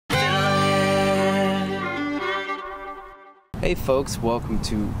Hey folks, welcome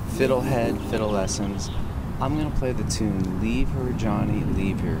to FiddleHed Fiddle Lessons. I'm going to play the tune Leave Her Johnny,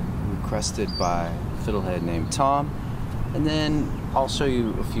 Leave Her, requested by a fiddlehead named Tom, and then I'll show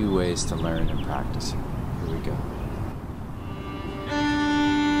you a few ways to learn and practice. Here we go.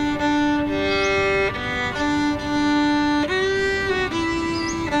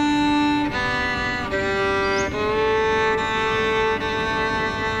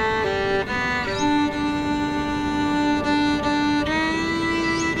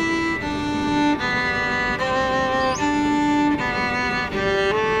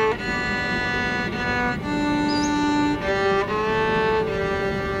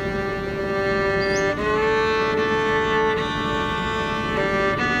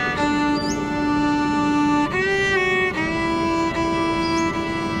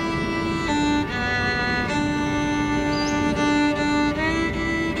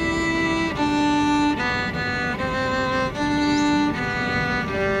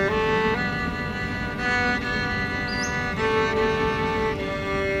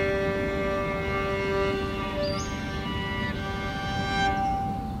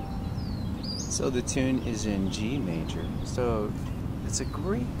 So the tune is in G major, so it's a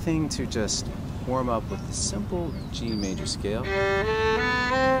great thing to just warm up with the simple G major scale.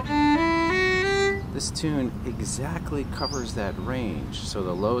 This tune exactly covers that range, so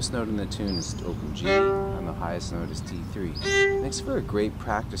the lowest note in the tune is open G and the highest note is D3. It makes for a great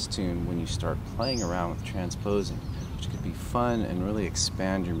practice tune when you start playing around with transposing, which could be fun and really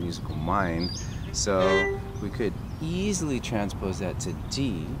expand your musical mind. So we could easily transpose that to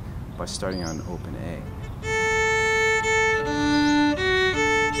D by starting on open A.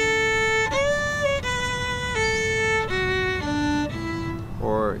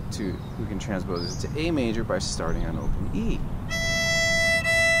 Or we can transpose it to A major by starting on open E.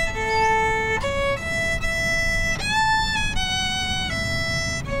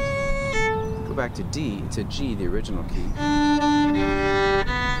 Go back to D, to G, the original key.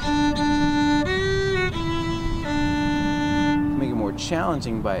 Make it more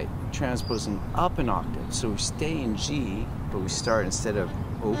challenging by transposing up an octave. So we stay in G, but we start, instead of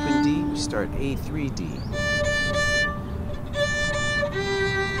open D, we start A3D.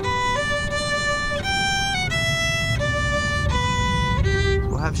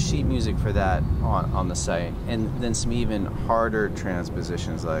 We'll have sheet music for that on the site, and then some even harder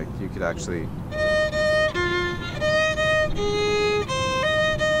transpositions, like you could actually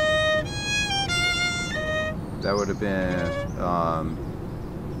that would have been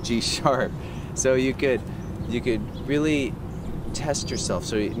G sharp. So you could really test yourself.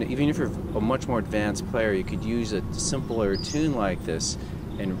 So even if you're a much more advanced player, you could use a simpler tune like this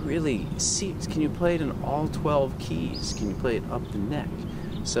and really see, can you play it in all 12 keys? Can you play it up the neck?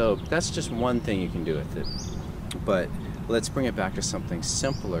 So that's just one thing you can do with it. But let's bring it back to something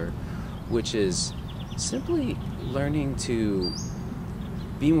simpler, which is simply learning to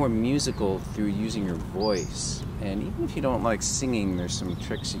be more musical through using your voice. And even if you don't like singing, there's some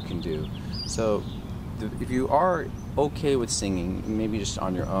tricks you can do. So if you are okay with singing, maybe just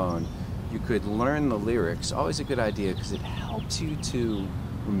on your own, you could learn the lyrics. Always a good idea, because it helps you to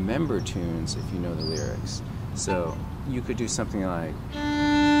remember tunes if you know the lyrics. So you could do something like,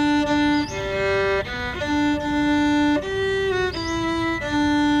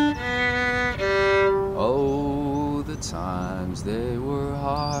 oh, the times they were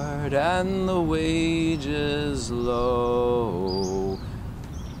hard and the wages low,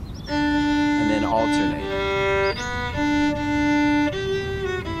 and then alternate.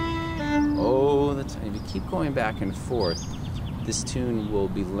 Oh, the time. If you keep going back and forth, this tune will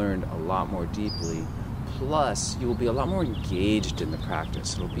be learned a lot more deeply. Plus, you will be a lot more engaged in the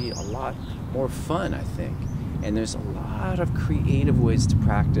practice. It'll be a lot more fun, I think. And there's a lot of creative ways to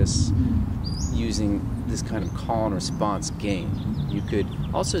practice using this kind of call and response game. You could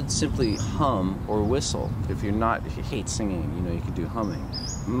also simply hum or whistle. If you hate singing, you know, you could do humming.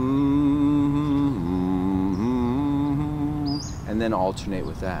 And then alternate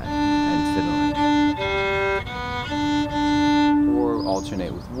with that and fiddling. Or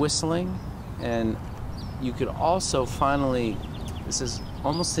alternate with whistling. And you could also finally, this is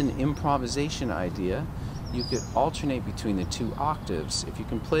almost an improvisation idea, you could alternate between the two octaves. If you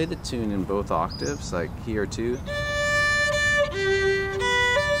can play the tune in both octaves, like here too,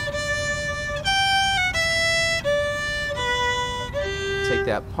 take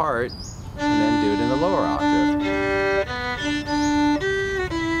that part and then do it in the lower octave.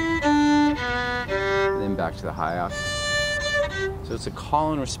 And then back to the high octave. So it's a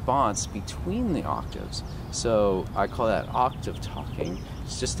call and response between the octaves. So I call that octave talking.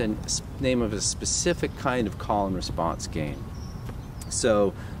 It's just a name of a specific kind of call and response game.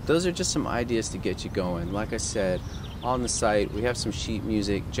 So those are just some ideas to get you going. Like I said, on the site we have some sheet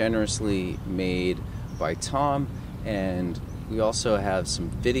music generously made by Tom, and we also have some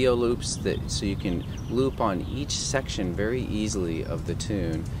video loops so you can loop on each section very easily of the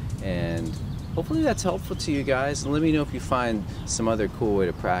tune, and hopefully that's helpful to you guys. And let me know if you find some other cool way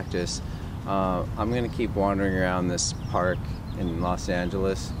to practice. I'm gonna keep wandering around this park in Los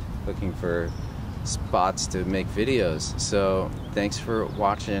Angeles looking for spots to make videos. So thanks for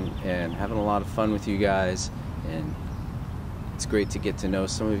watching and having a lot of fun with you guys, and it's great to get to know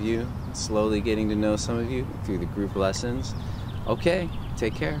some of you, slowly getting to know some of you through the group lessons. Okay,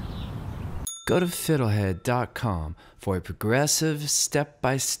 take care. Go to FiddleHed.com for a progressive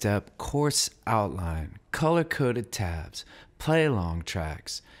step-by-step course outline, color-coded tabs, play-along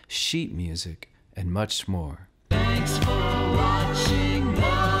tracks, sheet music, and much more. Thanks for watching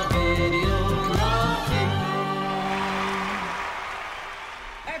the video.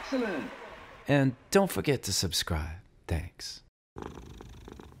 Excellent! And don't forget to subscribe. Thanks.